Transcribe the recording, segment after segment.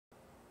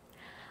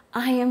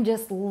I am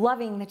just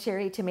loving the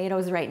cherry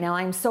tomatoes right now.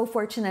 I'm so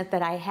fortunate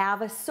that I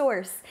have a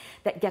source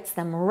that gets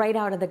them right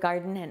out of the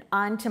garden and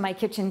onto my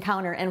kitchen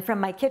counter. And from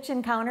my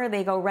kitchen counter,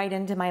 they go right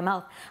into my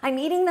mouth. I'm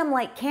eating them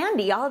like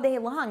candy all day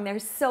long. They're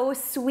so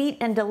sweet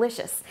and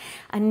delicious.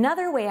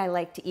 Another way I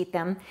like to eat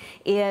them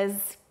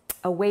is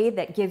a way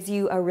that gives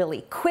you a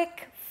really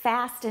quick,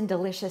 fast, and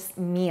delicious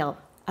meal.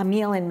 A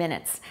meal in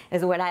minutes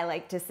is what I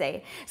like to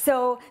say.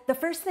 So the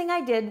first thing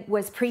I did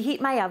was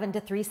preheat my oven to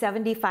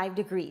 375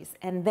 degrees.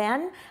 And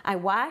then I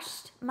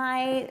washed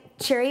my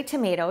cherry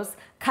tomatoes,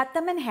 cut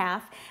them in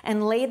half,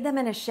 and laid them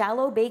in a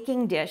shallow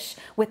baking dish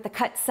with the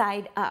cut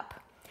side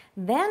up.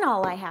 Then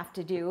all I have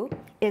to do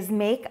is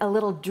make a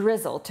little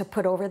drizzle to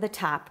put over the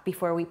top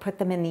before we put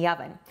them in the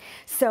oven.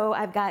 So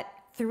I've got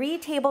 3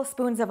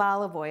 tablespoons of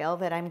olive oil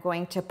that I'm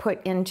going to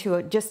put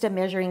into just a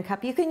measuring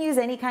cup. You can use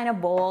any kind of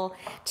bowl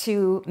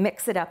to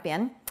mix it up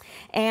in.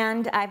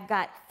 And I've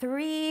got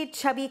 3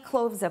 chubby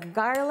cloves of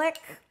garlic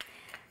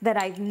that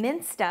I've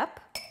minced up,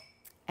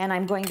 and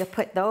I'm going to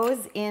put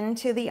those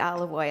into the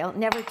olive oil.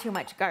 Never too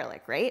much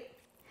garlic, right?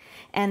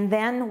 And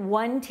then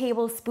 1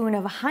 tablespoon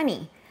of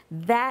honey.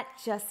 That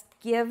just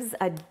gives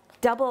a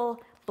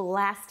double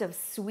blast of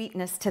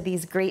sweetness to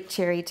these great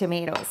cherry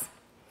tomatoes.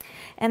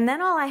 And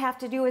then all I have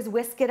to do is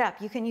whisk it up.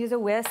 You can use a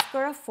whisk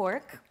or a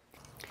fork.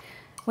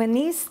 When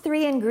these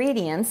 3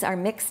 ingredients are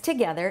mixed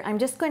together, I'm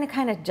just going to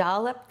kind of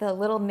dollop the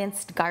little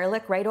minced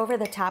garlic right over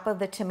the top of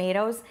the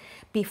tomatoes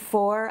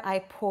before I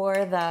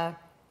pour the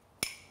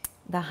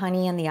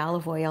honey and the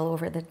olive oil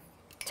over the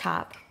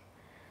top.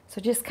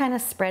 So just kind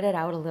of spread it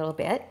out a little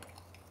bit.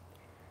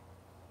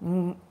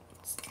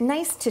 It's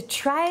nice to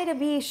try to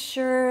be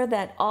sure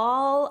that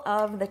all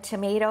of the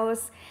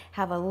tomatoes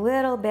have a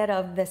little bit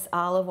of this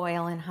olive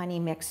oil and honey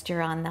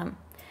mixture on them.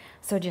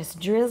 So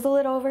just drizzle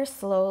it over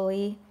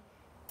slowly,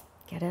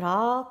 get it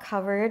all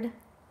covered.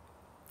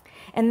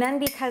 And then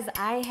because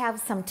I have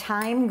some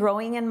thyme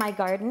growing in my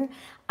garden,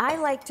 I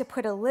like to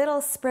put a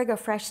little sprig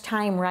of fresh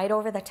thyme right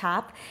over the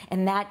top,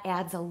 and that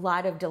adds a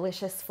lot of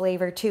delicious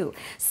flavor too.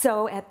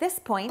 So at this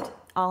point,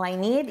 all I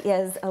need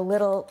is a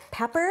little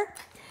pepper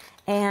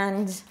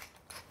and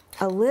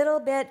a little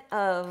bit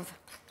of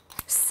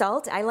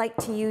salt. I like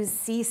to use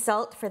sea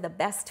salt for the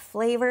best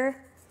flavor.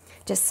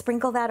 Just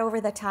sprinkle that over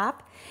the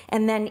top.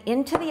 And then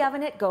into the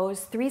oven it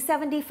goes,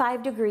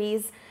 375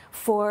 degrees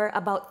for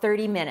about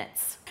 30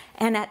 minutes.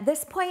 And at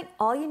this point,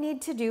 all you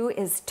need to do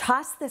is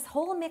toss this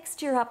whole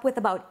mixture up with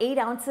about 8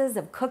 ounces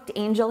of cooked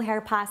angel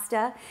hair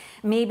pasta.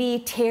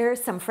 Maybe tear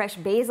some fresh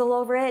basil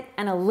over it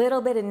and a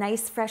little bit of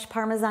nice fresh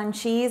Parmesan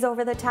cheese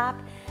over the top.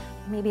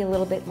 Maybe a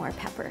little bit more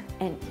pepper,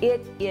 and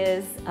it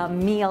is a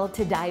meal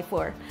to die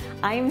for.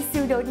 I'm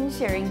Sue Doden,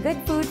 sharing good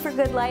food for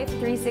good life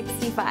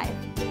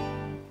 365.